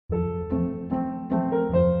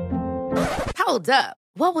Hold up.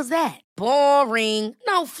 What was that? Boring.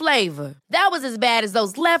 No flavor. That was as bad as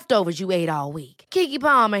those leftovers you ate all week. Keke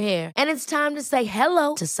Palmer here, and it's time to say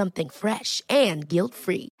hello to something fresh and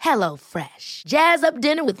guilt-free. Hello Fresh. Jazz up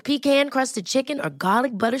dinner with pecan-crusted chicken or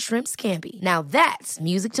garlic butter shrimp scampi. Now that's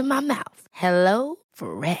music to my mouth. Hello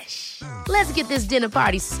Fresh. Let's get this dinner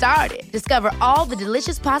party started. Discover all the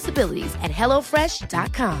delicious possibilities at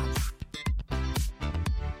hellofresh.com.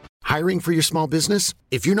 Hiring for your small business?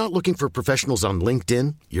 If you're not looking for professionals on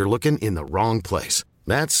LinkedIn, you're looking in the wrong place.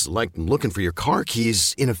 That's like looking for your car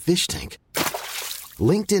keys in a fish tank.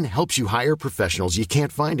 LinkedIn helps you hire professionals you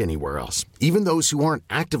can't find anywhere else, even those who aren't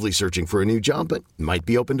actively searching for a new job but might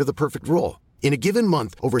be open to the perfect role. In a given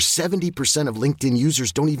month, over 70% of LinkedIn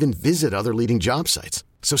users don't even visit other leading job sites.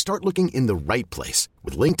 So start looking in the right place.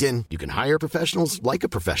 With LinkedIn, you can hire professionals like a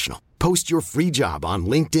professional. Post your free job on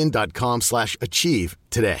linkedin.com/achieve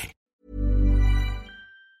today.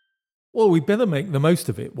 Well, we better make the most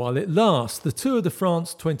of it while it lasts. The Tour de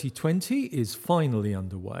France 2020 is finally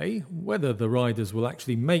underway. Whether the riders will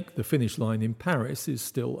actually make the finish line in Paris is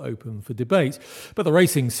still open for debate. But the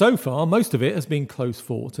racing so far, most of it has been close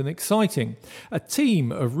fought and exciting. A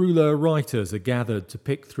team of Rouleur writers are gathered to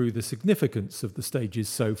pick through the significance of the stages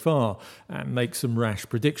so far and make some rash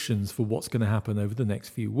predictions for what's going to happen over the next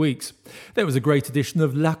few weeks. There was a great edition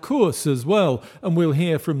of La Course as well, and we'll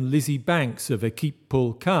hear from Lizzy Banks of Equipe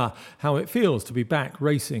Polka how it feels to be back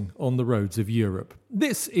racing on the roads of Europe.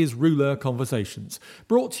 This is Rouleur Conversations,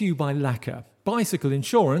 brought to you by Lacquer, bicycle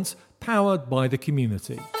insurance powered by the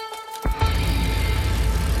community.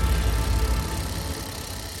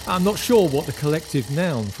 I'm not sure what the collective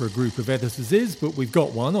noun for a group of editors is, but we've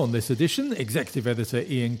got one on this edition. Executive editor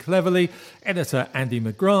Ian Cleverley, editor Andy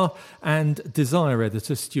McGrath, and Desire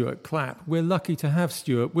editor Stuart Clapp. We're lucky to have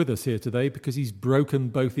Stuart with us here today because he's broken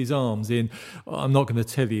both his arms in. I'm not going to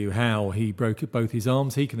tell you how he broke both his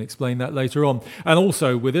arms. He can explain that later on. And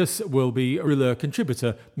also with us will be Rouleur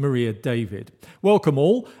contributor Maria David. Welcome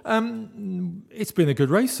all. It's been a good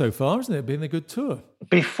race so far, hasn't it? It's been a good tour.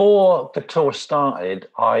 Before the tour started,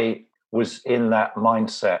 I was in that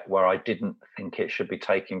mindset where I didn't think it should be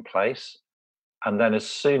taking place. And then as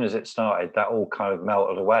soon as it started, that all kind of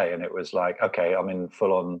melted away. And it was like, okay, I'm in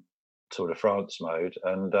full-on Tour de France mode.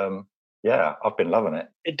 And yeah, I've been loving it.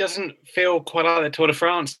 It doesn't feel quite like the Tour de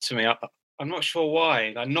France to me. I'm not sure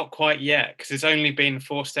why. Like, not quite yet, because it's only been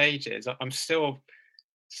 4 stages. I'm still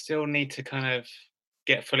need to kind of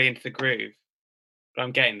get fully into the groove. But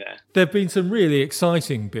I'm getting there. There have been some really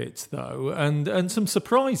exciting bits, though, and some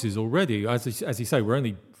surprises already. As you say, we're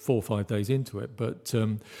only 4 or 5 days into it, but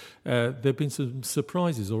there have been some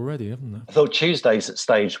surprises already, haven't there? I thought Tuesday's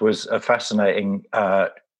stage was a fascinating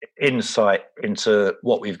insight into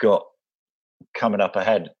what we've got coming up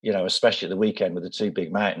ahead, you know, especially at the weekend with the 2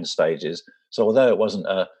 big mountain stages. So although it wasn't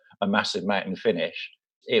a massive mountain finish,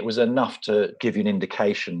 it was enough to give you an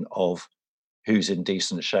indication of who's in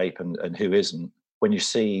decent shape and who isn't. When you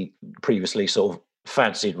see previously sort of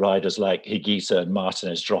fancied riders like Higuita and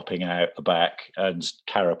Martinez dropping out the back, and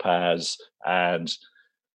Carapaz and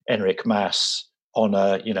Enric Mas on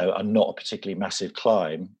a not a particularly massive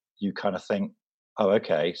climb, you kind of think, oh,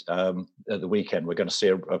 okay, at the weekend we're going to see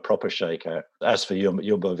a proper shakeout. As for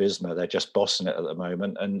Jumbo-Visma, they're just bossing it at the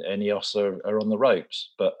moment, and Ineos are on the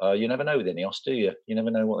ropes. But you never know with Ineos, do you? You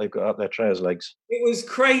never know what they've got up their trails legs. It was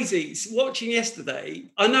crazy. Watching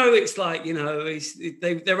yesterday, I know it's like,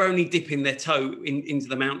 they're only dipping their toe into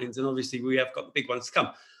the mountains, and obviously we have got the big ones to come.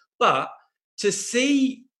 But to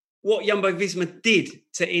see what Jumbo-Visma did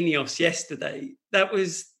to Ineos yesterday, that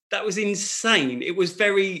was insane. It was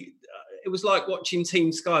it was like watching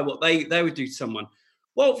Team Sky, what they would do to someone.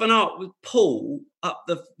 Wout van Aert would pull up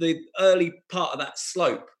the early part of that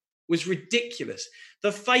slope was ridiculous.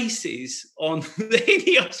 The faces on the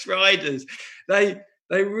Ineos riders, they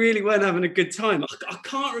really weren't having a good time. I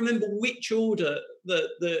can't remember which order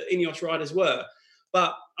the Ineos riders were,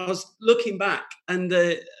 but I was looking back and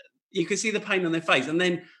you could see the pain on their face. And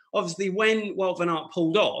then obviously when Wout van Aert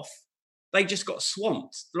pulled off, they just got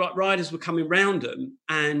swamped. The riders were coming round them,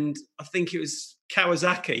 and I think it was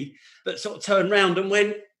Kawasaki that sort of turned round and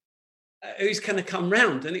went, who's going to come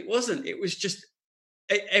round? And it wasn't. It was just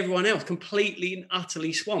everyone else completely and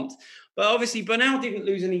utterly swamped. But obviously, Bernal didn't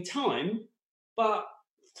lose any time. But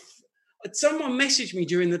someone messaged me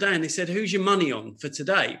during the day and they said, who's your money on for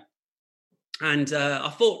today? And I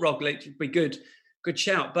thought Roglic would be good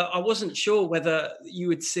shout, but I wasn't sure whether you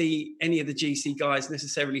would see any of the GC guys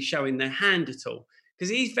necessarily showing their hand at all,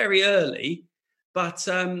 because he's very early, but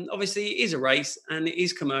obviously it is a race and it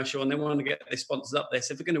is commercial and they want to get their sponsors up there.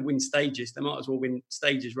 So if they're going to win stages, they might as well win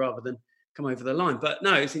stages rather than come over the line. But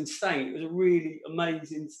no, it's insane. It was a really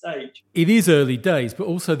amazing stage. It is early days, but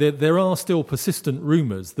also there are still persistent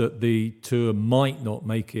rumours that the Tour might not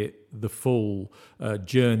make it the full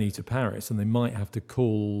journey to Paris, and they might have to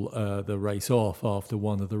call the race off after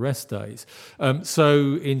one of the rest days.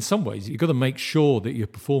 So in some ways, you've got to make sure that you're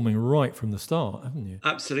performing right from the start, haven't you?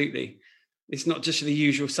 Absolutely. It's not just the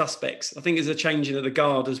usual suspects. I think there's a changing of the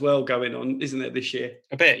guard as well going on, isn't there, this year?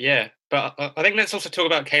 A bit, yeah. But I think let's also talk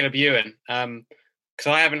about Caleb Ewan, because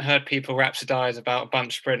I haven't heard people rhapsodise about a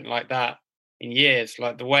bunch sprint like that in years.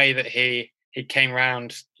 Like the way that he came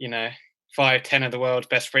round, 5-10 of the world's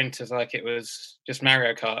best sprinters like it was just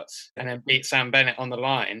Mario Karts, and then beat Sam Bennett on the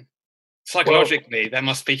line. Psychologically, that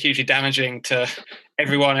must be hugely damaging to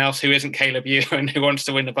everyone else who isn't Caleb Ewan who wants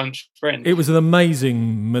to win a bunch of sprints. It was an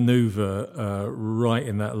amazing manoeuvre right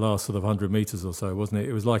in that last sort of 100 metres or so, wasn't it?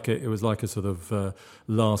 It was like a sort of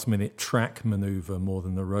last-minute track manoeuvre more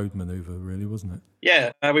than the road manoeuvre, really, wasn't it?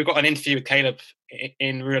 Yeah, we've got an interview with Caleb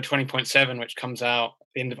in Rouleur 20.7, which comes out at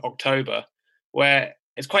the end of October, where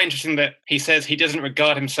it's quite interesting that he says he doesn't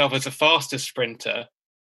regard himself as the fastest sprinter,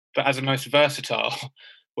 but as the most versatile.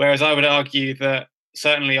 Whereas I would argue that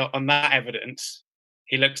certainly on that evidence,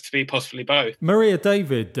 he looks to be possibly both. Maria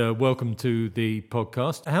David, welcome to the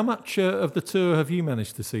podcast. How much of the tour have you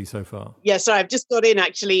managed to see so far? Yeah, sorry, I've just got in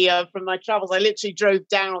actually from my travels. I literally drove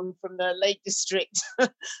down from the Lake District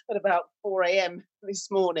at about 4 a.m. this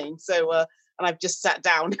morning. So, and I've just sat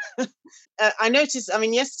down. I noticed,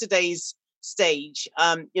 yesterday's stage,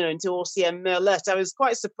 into OCM Merlette, I was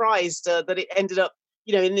quite surprised that it ended up,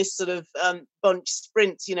 in this sort of bunch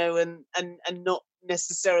sprint, and not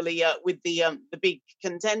necessarily with the big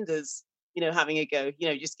contenders, having a go,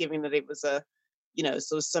 just given that it was a,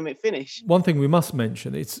 sort of summit finish. One thing we must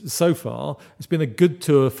mention, it's been a good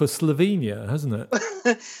tour for Slovenia, hasn't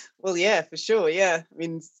it? Well, yeah, for sure. Yeah.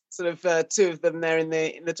 Sort of two of them there in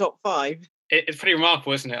the top five. It's pretty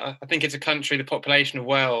remarkable, isn't it? I think it's a country, the population of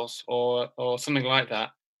Wales or something like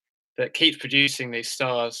that keeps producing these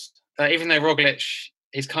stars. Even though Roglic,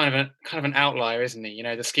 he's kind of an outlier, isn't he?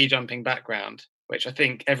 The ski jumping background, which I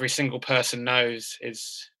think every single person knows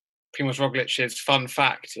is Primož Roglic's fun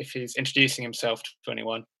fact if he's introducing himself to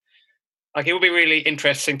anyone. Like, it will be really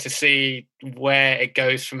interesting to see where it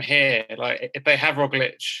goes from here. Like, if they have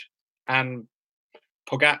Roglic and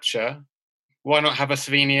Pogačar, why not have a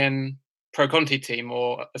Slovenian Pro Conti team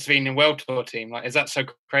or a Slovenian World Tour team? Like, is that so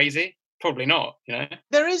crazy? Probably not,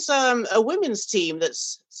 There is a women's team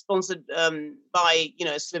that's sponsored by,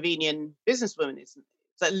 a Slovenian businesswoman. It's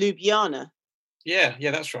like Ljubljana. Yeah,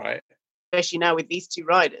 that's right. Especially now with these two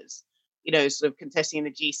riders, sort of contesting in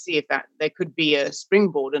the GC, if that there could be a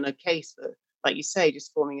springboard and a case for, like you say,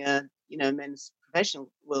 just forming a, men's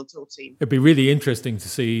professional World Tour team. It'd be really interesting to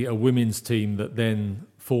see a women's team that then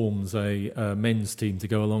forms a men's team to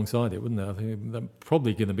go alongside it, wouldn't it? I think that's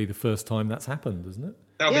probably going to be the first time that's happened, isn't it?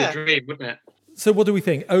 That would be a dream, wouldn't it? So what do we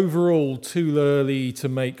think? Overall, too early to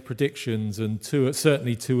make predictions and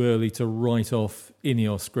certainly too early to write off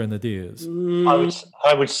Ineos Grenadiers?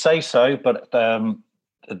 I would say so, but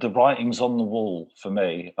the writing's on the wall for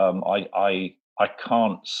me. I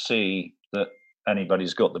can't see that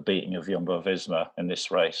anybody's got the beating of Jumbo-Visma in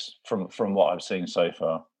this race from what I've seen so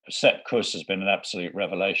far. Sepp Kuss has been an absolute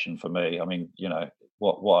revelation for me.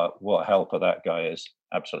 What helper that guy is.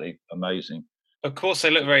 Absolutely amazing. Of course, they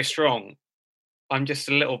look very strong. I'm just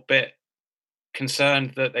a little bit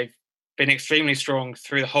concerned that they've been extremely strong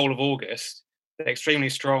through the whole of August. They're extremely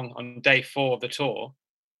strong on day 4 of the Tour.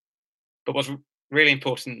 But what's really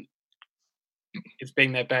important is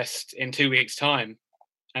being their best in 2 weeks' time,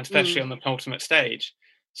 and especially on the penultimate stage.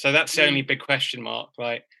 So that's the only big question mark.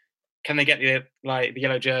 Like, can they get the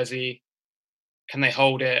yellow jersey? Can they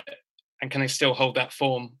hold it? And can they still hold that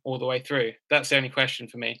form all the way through? That's the only question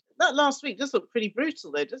for me. That last week does look pretty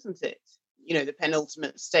brutal, though, doesn't it? The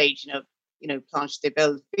penultimate stage, Planche des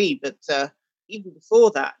Belles Filles. But even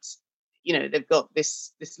before that, they've got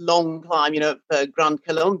this long climb, Grand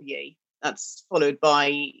Colombier. That's followed by,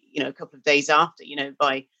 a couple of days after,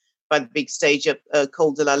 by the big stage up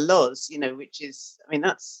Col de la Loze, which is,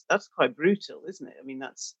 that's quite brutal, isn't it?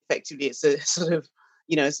 That's effectively, it's a sort of,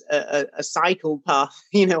 a cycle path,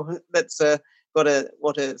 that's got a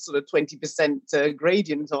sort of 20%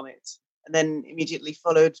 gradient on it. And then immediately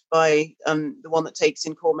followed by the one that takes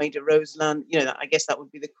in Cormet de Roseland. I guess that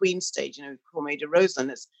would be the Queen stage, Cormet de Roseland.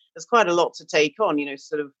 There's quite a lot to take on,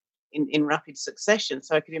 sort of in rapid succession.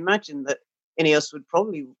 So I could imagine that Ineos would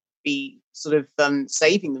probably be sort of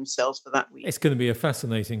saving themselves for that week. It's going to be a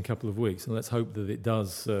fascinating couple of weeks, and let's hope that it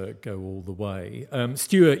does go all the way.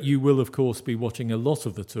 Stuart, you will, of course, be watching a lot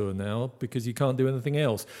of the Tour now because you can't do anything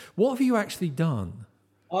else. What have you actually done?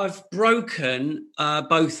 I've broken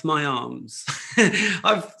both my arms.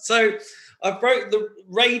 I've broke the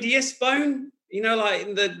radius bone, like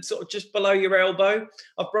in the sort of just below your elbow.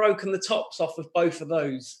 I've broken the tops off of both of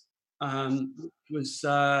those. It was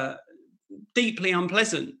deeply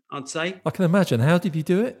unpleasant, I'd say. I can imagine. How did you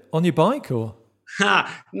do it? On your bike or?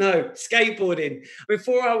 No, skateboarding.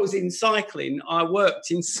 Before I was in cycling, I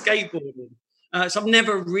worked in skateboarding. So I've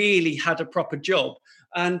never really had a proper job.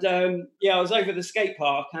 And I was over the skate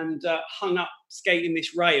park and hung up skating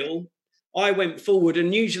this rail. I went forward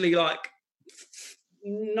and usually like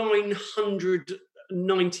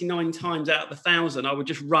 999 times out of 1,000, I would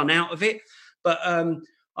just run out of it. But I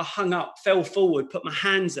hung up, fell forward, put my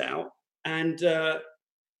hands out. And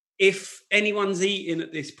if anyone's eating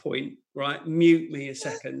at this point, right, mute me a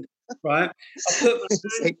second, right? I put my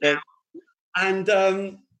hands out and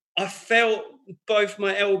I felt both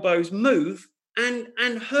my elbows move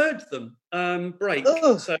and heard them break.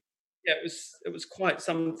 Oh. So yeah, it was quite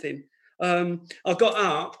something. I got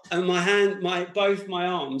up and both my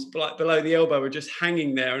arms like below the elbow were just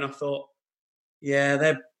hanging there, and I thought,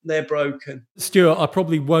 yeah, they're broken. Stuart, I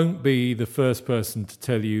probably won't be the first person to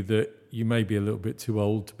tell you that you may be a little bit too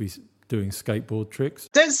old to be doing skateboard tricks.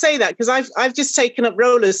 Don't say that, because I've just taken up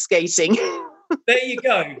roller skating. There you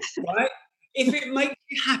go, right? If it makes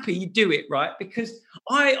you happy, you do it, right? Because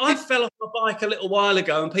I fell off my bike a little while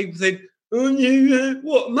ago and people said, oh,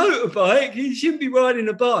 what, motorbike? You shouldn't be riding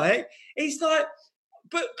a bike. It's like,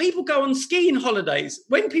 but people go on skiing holidays.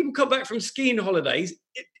 When people come back from skiing holidays,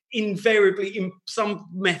 invariably in some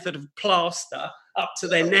method of plaster up to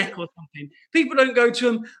their neck or something, people don't go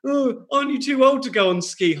to them, oh, aren't you too old to go on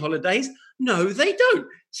ski holidays? No, they don't.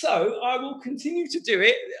 So I will continue to do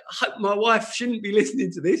it. My wife shouldn't be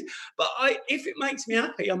listening to this, but if it makes me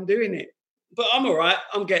happy, I'm doing it. But I'm all right.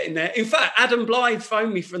 I'm getting there. In fact, Adam Blythe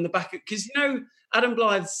phoned me from the back because, Adam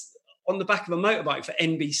Blythe's on the back of a motorbike for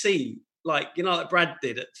NBC, like Brad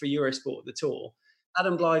did it for Eurosport, the Tour.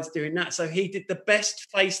 Adam Blythe's doing that. So he did the best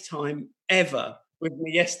FaceTime ever with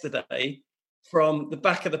me yesterday from the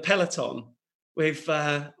back of the peloton with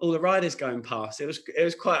all the riders going past. It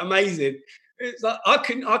was quite amazing. It's like I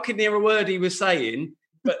couldn't hear a word he was saying,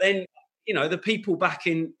 but then the people back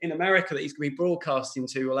in America that he's going to be broadcasting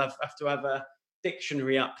to will have to have a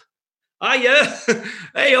dictionary up. Hiya,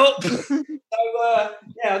 hey up. So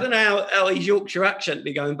I don't know how his Yorkshire accent will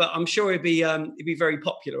be going, but I'm sure he'd be very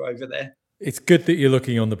popular over there. It's good that you're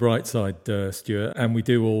looking on the bright side, Stuart, and we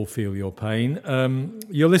do all feel your pain.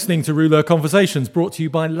 You're listening to Rouleur Conversations, brought to you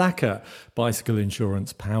by Lacquer, bicycle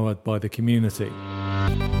insurance powered by the community.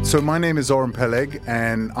 So my name is Oren Peleg,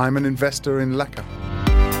 and I'm an investor in Lacquer.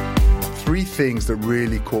 3 things that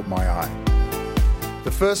really caught my eye.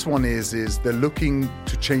 The first one is they're looking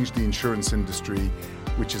to change the insurance industry,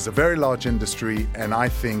 which is a very large industry and I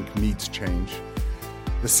think needs change.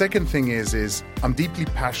 The second thing is I'm deeply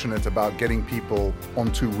passionate about getting people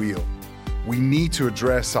on 2 wheel. We need to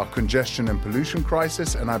address our congestion and pollution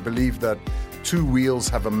crisis, and I believe that 2 wheels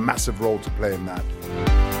have a massive role to play in that.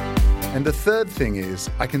 And the third thing is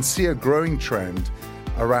I can see a growing trend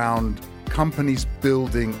around companies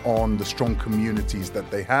building on the strong communities that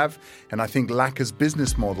they have. And I think Lacquer's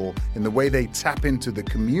business model, in the way they tap into the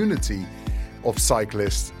community of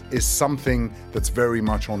cyclists, is something that's very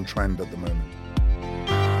much on trend at the moment.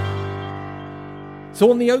 So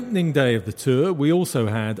on the opening day of the Tour, we also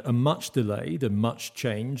had a much delayed and much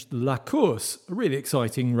changed La Course, a really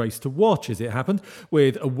exciting race to watch as it happened,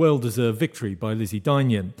 with a well-deserved victory by Lizzy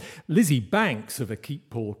Lizzy Banks of Equipe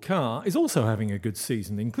Paul Car is also having a good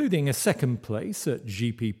season, including a second place at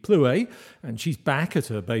GP Plouay, and she's back at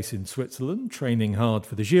her base in Switzerland, training hard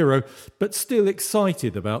for the Giro, but still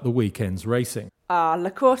excited about the weekend's racing. La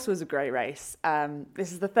Course was a great race.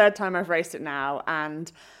 This is the 3rd time I've raced it now, and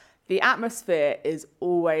the atmosphere is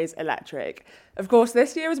always electric. Of course,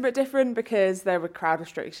 this year was a bit different because there were crowd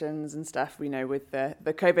restrictions and stuff, with the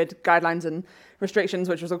COVID guidelines and restrictions,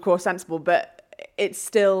 which was, of course, sensible, but it's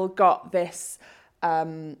still got this,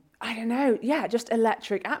 just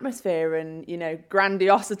electric atmosphere and,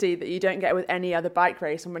 grandiosity that you don't get with any other bike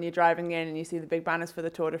race. And when you're driving in and you see the big banners for the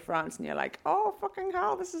Tour de France and you're like, oh, fucking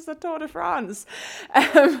hell, this is the Tour de France.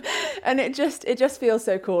 And it just feels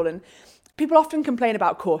so cool. And people often complain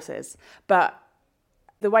about courses, but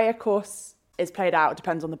the way a course is played out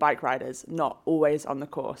depends on the bike riders, not always on the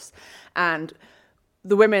course. And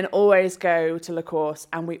the women always go to La Course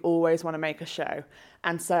and we always want to make a show.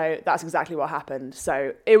 And so that's exactly what happened.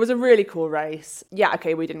 So it was a really cool race. Yeah,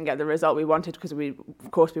 okay, we didn't get the result we wanted because we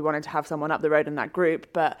wanted to have someone up the road in that group.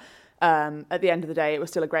 But at the end of the day, it was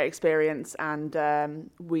still a great experience. And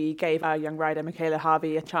we gave our young rider, Michaela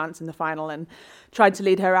Harvey, a chance in the final and tried to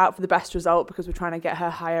lead her out for the best result because we're trying to get her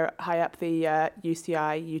high up the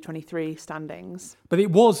UCI U23 standings. But it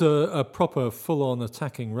was a proper full-on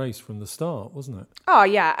attacking race from the start, wasn't it? Oh,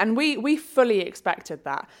 yeah. And we fully expected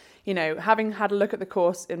that. You know, having had a look at the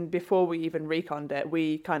course and before we even reconned it,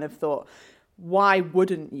 we kind of thought, why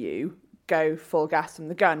wouldn't you go full gas from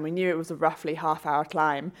the gun? We knew it was a roughly half-hour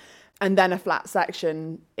climb and then a flat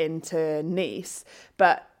section into Nice.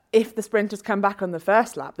 But if the sprinters come back on the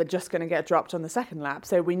first lap, they're just going to get dropped on the second lap.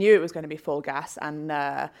 So we knew it was going to be full gas. And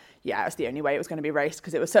it was the only way it was going to be raced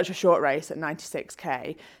because it was such a short race at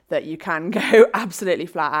 96k that you can go absolutely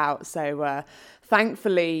flat out. So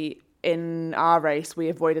thankfully, in our race, we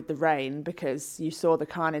avoided the rain because you saw the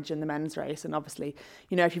carnage in the men's race. And obviously,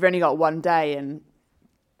 you know, if you've only got one day and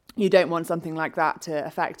you don't want something like that to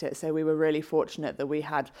affect it. So we were really fortunate that we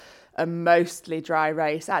had a mostly dry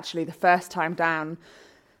race. Actually, the first time down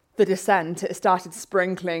the descent, it started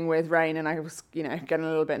sprinkling with rain and I was, you know, getting a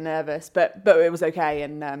little bit nervous, but it was okay.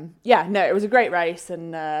 And it was a great race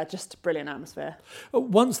and just a brilliant atmosphere.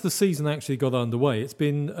 Once the season actually got underway, it's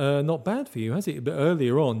been not bad for you, has it? But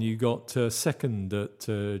earlier on, you got second at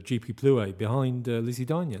GP Plouay behind Lizzy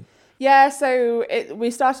Banks. Yeah, so we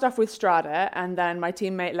started off with Strada and then my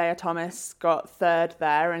teammate Leah Thomas got third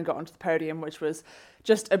there and got onto the podium, which was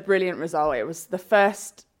just a brilliant result. It was the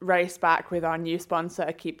first race back with our new sponsor,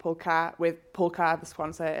 Equipe Polka, with Polka, the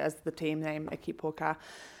sponsor, as the team name, Equipe Polka.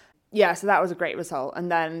 Yeah, so that was a great result.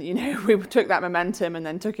 And then, you know, we took that momentum and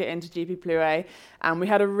then took it into GP Plouay. And we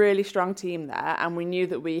had a really strong team there. And we knew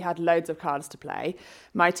that we had loads of cards to play.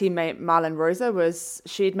 My teammate, Marlon Reuser,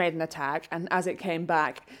 she'd made an attack. And as it came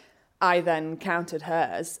back, I then countered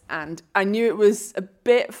hers. And I knew it was a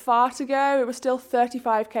bit far to go. It was still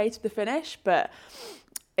 35k to the finish, but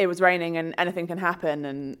it was raining and anything can happen.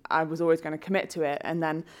 And I was always going to commit to it. And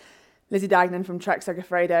then Lizzie Dagnan from Trek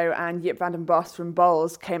Segafredo and Jip van den Bos from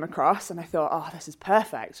Bowles came across and I thought, oh, this is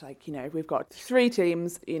perfect. Like, you know, we've got three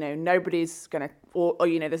teams, you know, nobody's going to, or,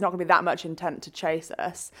 you know, there's not going to be that much intent to chase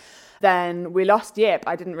us. Then we lost Jip.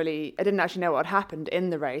 I didn't actually know what had happened in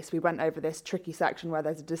the race. We went over this tricky section where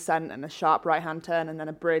there's a descent and a sharp right-hand turn and then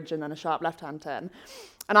a bridge and then a sharp left-hand turn.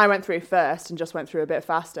 And I went through first and just went through a bit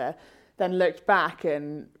faster, then looked back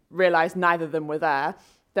and realised neither of them were there.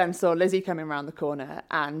 Then saw Lizzie coming around the corner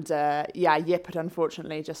and Jip had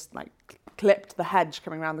unfortunately just like clipped the hedge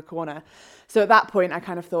coming around the corner. So at that point I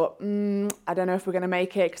kind of thought, I don't know if we're going to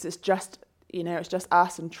make it because it's just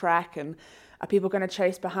us and Trek and are people going to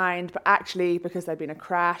chase behind? But actually, because there'd been a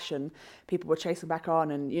crash and people were chasing back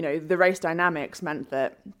on and, you know, the race dynamics meant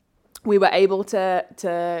that we were able to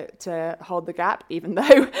hold the gap, even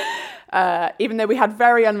though we had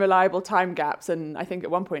very unreliable time gaps. And I think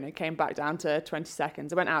at one point it came back down to 20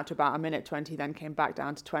 seconds. It went out to about a minute 20, then came back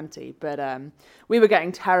down to 20. But we were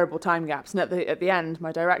getting terrible time gaps. And at the end,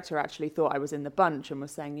 my director actually thought I was in the bunch and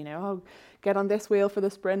was saying, you know, oh, get on this wheel for the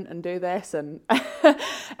sprint and do this. And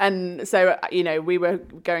and so, you know, we were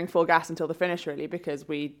going full gas until the finish, really, because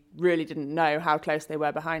we really didn't know how close they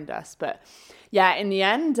were behind us. But yeah, in the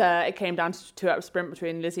end, it came down to a two-up sprint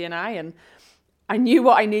between Lizzie and I, and I knew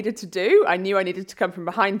what I needed to do. I knew I needed to come from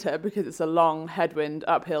behind her because it's a long headwind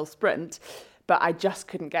uphill sprint, but I just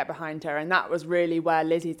couldn't get behind her. And that was really where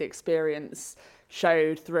Lizzie's experience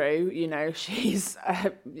showed through. You know, she's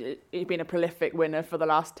been a prolific winner for the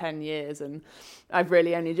last 10 years, and I've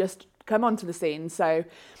really only just come onto the scene. So,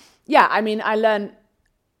 yeah, I mean, I learned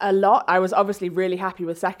a lot. I was obviously really happy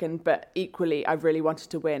with second, but equally I really wanted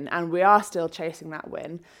to win, and we are still chasing that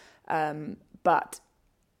win. But,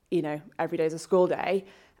 you know, every day's a school day,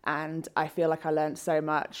 and I feel like I learned so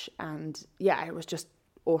much, and yeah, it was just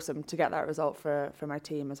awesome to get that result for my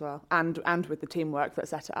team as well, and with the teamwork that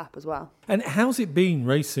set it up as well. And how's it been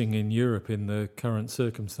racing in Europe in the current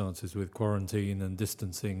circumstances with quarantine and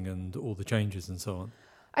distancing and all the changes and so on?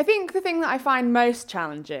 I think the thing that I find most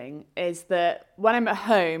challenging is that when I'm at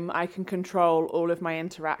home, I can control all of my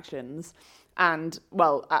interactions. And,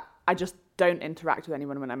 well, I just don't interact with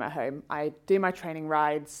anyone when I'm at home. I do my training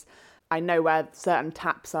rides. I know where certain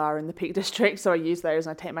taps are in the Peak District, so I use those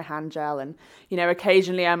and I take my hand gel. And, you know,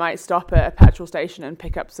 occasionally I might stop at a petrol station and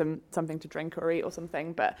pick up something to drink or eat or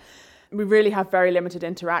something. But we really have very limited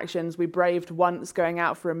interactions. We braved once going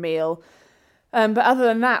out for a meal. But other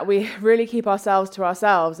than that, we really keep ourselves to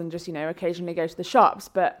ourselves and just, you know, occasionally go to the shops.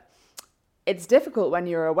 But it's difficult when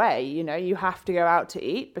you're away. You know, you have to go out to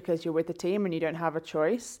eat because you're with the team and you don't have a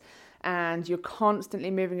choice. And you're constantly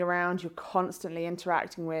moving around. You're constantly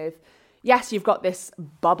interacting with, yes, you've got this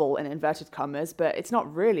bubble in inverted commas, but it's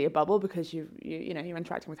not really a bubble because you're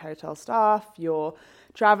interacting with hotel staff, you're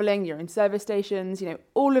traveling, you're in service stations, you know,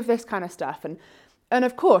 all of this kind of stuff. And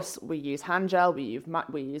of course, we use hand gel, we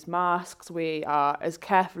use masks, we are as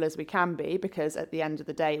careful as we can be because at the end of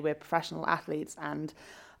the day, we're professional athletes and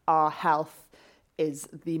our health is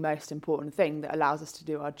the most important thing that allows us to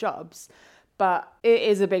do our jobs. But it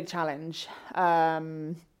is a big challenge.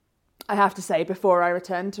 I have to say, before I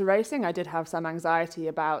returned to racing, I did have some anxiety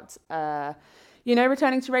about,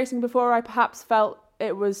 returning to racing before I perhaps felt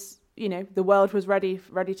it was, the world was ready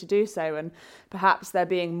to do so, and perhaps there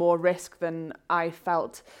being more risk than I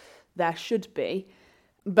felt there should be.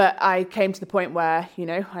 But I came to the point where,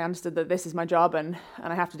 I understood that this is my job and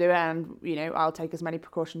I have to do it, and, I'll take as many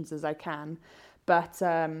precautions as I can. But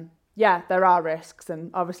yeah, there are risks,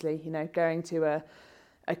 and obviously, going to a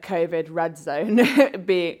COVID red zone,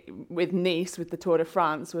 with Nice, with the Tour de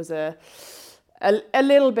France, was a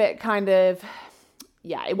little bit kind of,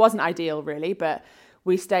 it wasn't ideal really, but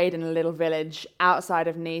we stayed in a little village outside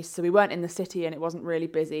of Nice, so we weren't in the city and it wasn't really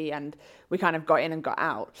busy, and we kind of got in and got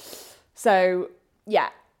out. So yeah,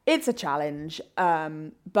 it's a challenge,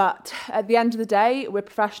 but at the end of the day, we're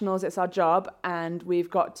professionals, it's our job, and we've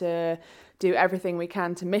got to do everything we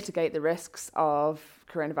can to mitigate the risks of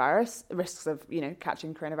coronavirus,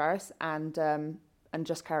 catching coronavirus, and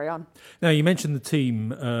just carry on. Now, you mentioned the team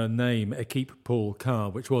name, Équipe Paul Car,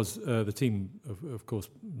 which was the team, of course,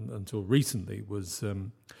 until recently was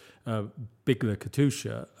Bigler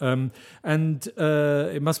Katusha. And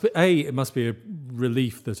it must be a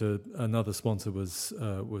relief that another sponsor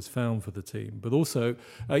was found for the team. But also,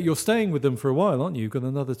 you're staying with them for a while, aren't you? You've got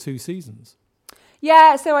another 2 seasons.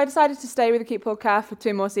 Yeah, so I decided to stay with Équipe Paul Car for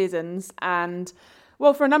 2 more seasons, and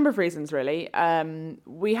well, for a number of reasons, really.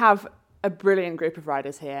 We have a brilliant group of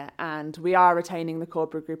riders here, and we are retaining the core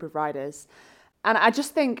group of riders. And I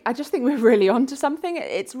just think we're really onto something.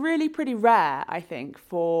 It's really pretty rare, I think,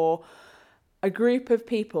 for a group of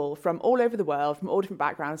people from all over the world, from all different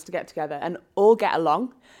backgrounds, to get together and all get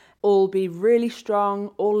along, all be really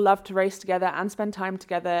strong, all love to race together and spend time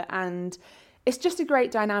together. And it's just a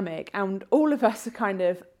great dynamic. And all of us are kind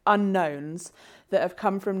of unknowns that have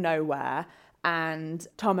come from nowhere. And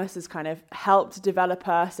Thomas has kind of helped develop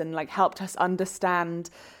us and helped us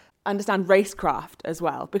understand racecraft as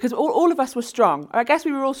well, because all of us were strong. I guess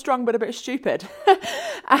we were all strong but a bit stupid.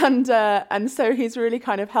 and so he's really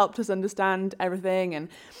kind of helped us understand everything,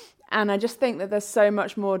 and I just think that there's so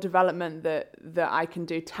much more development that I can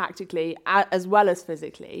do tactically as well as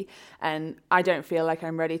physically, and I don't feel like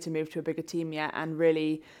I'm ready to move to a bigger team yet, and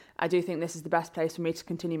really I do think this is the best place for me to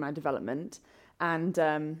continue my development. And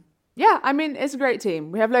yeah, I mean, it's a great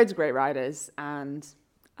team. We have loads of great riders, and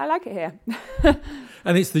I like it here.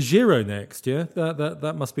 And it's the Giro next, yeah?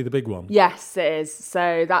 That must be the big one. Yes, it is.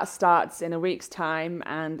 So that starts in a week's time,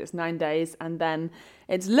 and it's 9 days, and then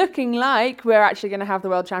it's looking like we're actually going to have the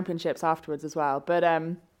World Championships afterwards as well. But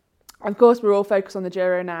of course, we're all focused on the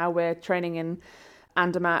Giro now. We're training in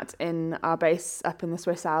Andermatt in our base up in the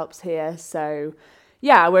Swiss Alps here. So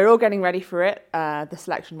yeah, we're all getting ready for it. The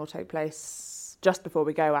selection will take place just before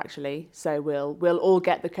we go, actually. So we'll all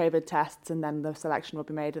get the COVID tests, and then the selection will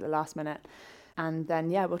be made at the last minute. And then,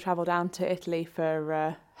 yeah, we'll travel down to Italy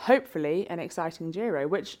for hopefully an exciting Giro,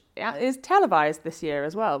 which is televised this year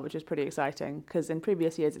as well, which is pretty exciting, because in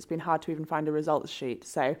previous years it's been hard to even find a results sheet.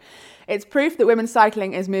 So it's proof that women's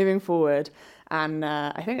cycling is moving forward, and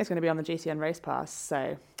I think it's going to be on the GCN Race Pass.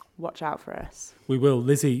 So watch out for us. We will.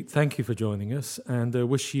 Lizzy, thank you for joining us, and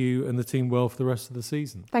wish you and the team well for the rest of the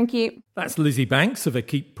season. Thank you. That's Lizzy Banks of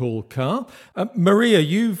Équipe Paul Car. Maria,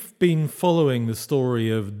 you've been following the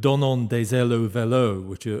story of Donnons des Ailes au Vélo,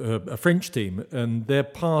 which are a French team, and they're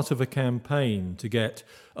part of a campaign to get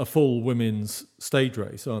a full women's stage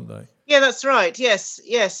race, aren't they? Yeah, that's right. Yes,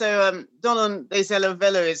 yeah. So Donnons des Ailes au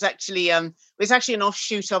Vélo is actually an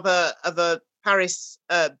offshoot of a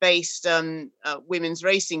Paris-based women's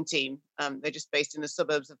racing team. They're just based in the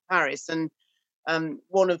suburbs of Paris, and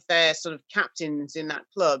one of their sort of captains in that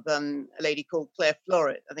club, a lady called Claire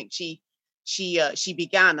Floret. I think she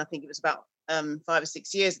began. I think it was about 5 or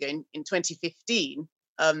 6 years ago in 2015.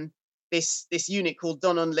 This unit called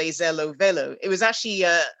Donnons les Ailes au Vélo. It was actually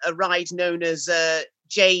a ride known as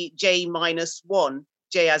J-1,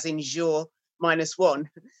 J as in jour -1.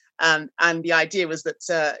 And the idea was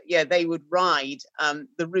that, they would ride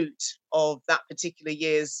the route of that particular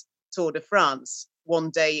year's Tour de France one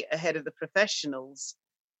day ahead of the professionals.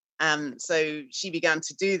 So she began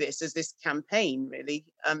to do this as this campaign, really,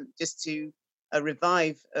 just to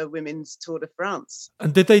revive women's Tour de France.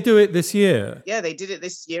 And did they do it this year? Yeah, they did it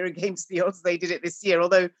this year against the odds. They did it this year,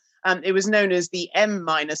 although it was known as the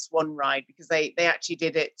M-1 ride because they actually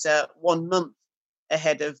did it 1 month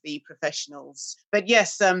ahead of the professionals. But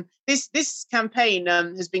yes, this campaign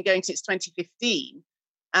has been going since 2015.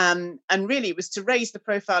 And really it was to raise the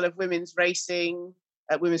profile of women's racing,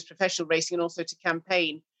 women's professional racing, and also to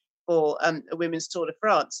campaign for a women's Tour de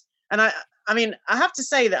France. And I mean, I have to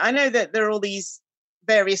say that I know that there are all these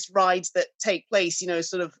various rides that take place,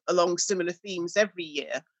 sort of along similar themes every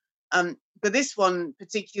year. But this one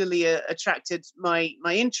particularly attracted my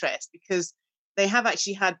interest because they have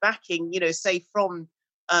actually had backing, say from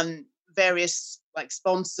various like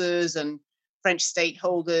sponsors and French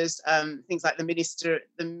stakeholders, things like the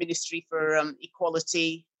Ministry for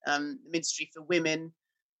Equality, the Ministry for Women,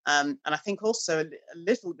 and I think also a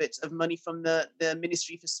little bit of money from the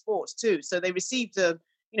Ministry for Sport too. So they received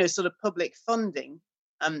sort of public funding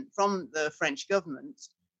from the French government,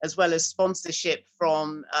 as well as sponsorship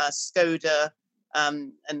from Skoda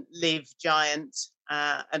and Liv Giant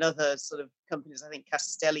and other sort of companies. I think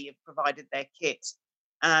Castelli have provided their kit.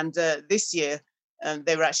 And this year,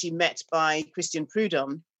 they were actually met by Christian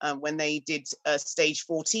Prudhomme when they did stage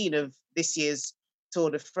 14 of this year's Tour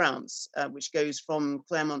de France, which goes from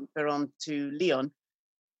Clermont-Ferrand to Lyon.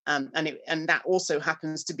 And that also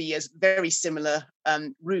happens to be a very similar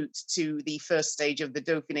route to the first stage of the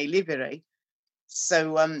Dauphiné Libéré.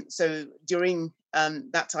 So during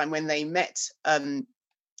that time when they met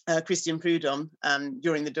Christian Prudhomme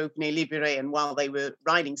during the Dauphiné Libéré, and while they were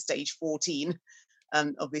riding stage 14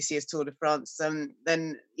 of this year's Tour de France,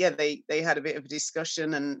 then they had a bit of a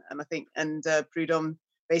discussion, and I think Prudhomme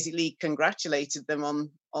basically congratulated them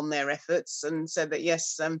on their efforts and said that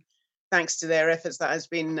yes, thanks to their efforts, that has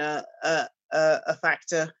been a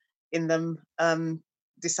factor in them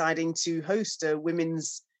deciding to host a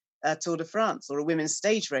women's Tour de France, or a women's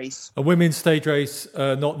stage race. A women's stage race,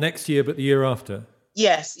 not next year, but the year after.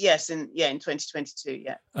 Yes, in 2022,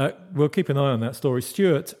 yeah. We'll keep an eye on that story.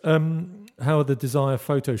 Stuart, how are the Desire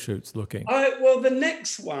photo shoots looking? Well, the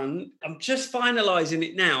next one, I'm just finalising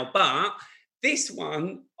it now, but this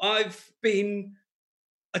one,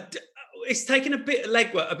 it's taken a bit of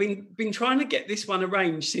legwork. I've been trying to get this one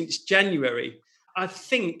arranged since January. I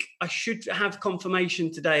think I should have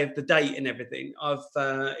confirmation today of the date and everything.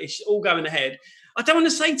 It's all going ahead. I don't want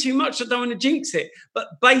to say too much. I don't want to jinx it.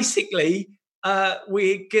 But basically,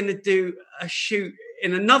 we're going to do a shoot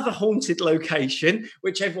in another haunted location,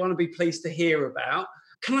 which everyone will be pleased to hear about.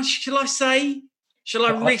 Shall I say? Shall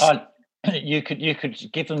I risk? You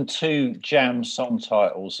could give them 2 jam song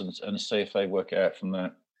titles and see if they work it out from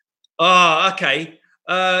that. Oh, okay.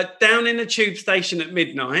 Down in a tube station at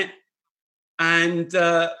midnight and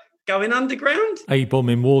going underground. A-bomb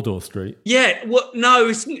in Wardour Street. Yeah, well, no,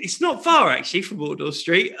 it's not far actually from Wardour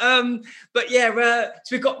Street. But yeah,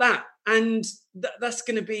 so we've got that, and that's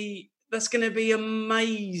going to be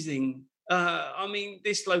amazing. I mean,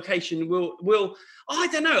 this location will. I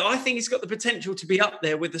don't know. I think it's got the potential to be up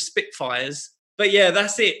there with the Spitfires. But yeah,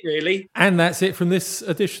 that's it, really. And that's it from this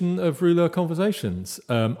edition of Rouleur Conversations.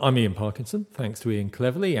 I'm Ian Parkinson. Thanks to Ian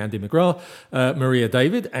Cleverly, Andy McGrath, Maria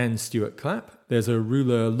David and Stuart Clapp. There's a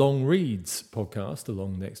Rouleur Long Reads podcast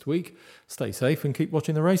along next week. Stay safe and keep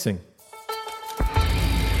watching the racing.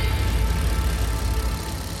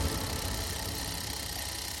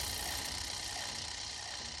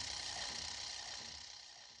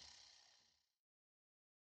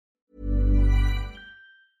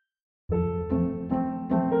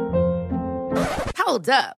 Hold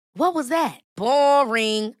up. What was that?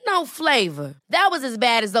 Boring. No flavor. That was as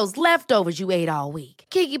bad as those leftovers you ate all week.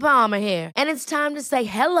 Keke Palmer here, and it's time to say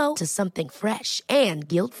hello to something fresh and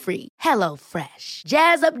guilt-free. Hello Fresh.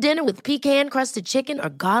 Jazz up dinner with pecan-crusted chicken or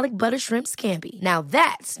garlic butter shrimp scampi. Now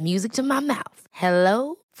that's music to my mouth.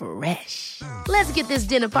 Hello Fresh. Let's get this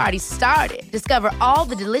dinner party started. Discover all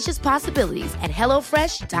the delicious possibilities at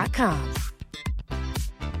hellofresh.com.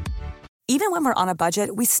 Even when we're on a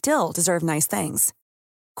budget, we still deserve nice things.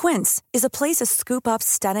 Quince is a place to scoop up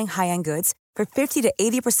stunning high-end goods for 50 to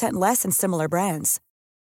 80% less than similar brands.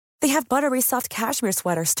 They have buttery soft cashmere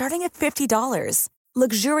sweaters starting at $50,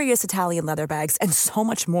 luxurious Italian leather bags, and so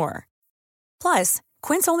much more. Plus,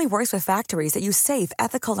 Quince only works with factories that use safe,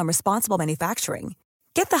 ethical, and responsible manufacturing.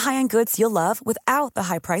 Get the high-end goods you'll love without the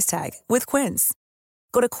high price tag with Quince.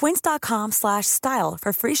 Go to quince.com/style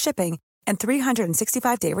for free shipping and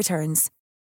 365-day returns.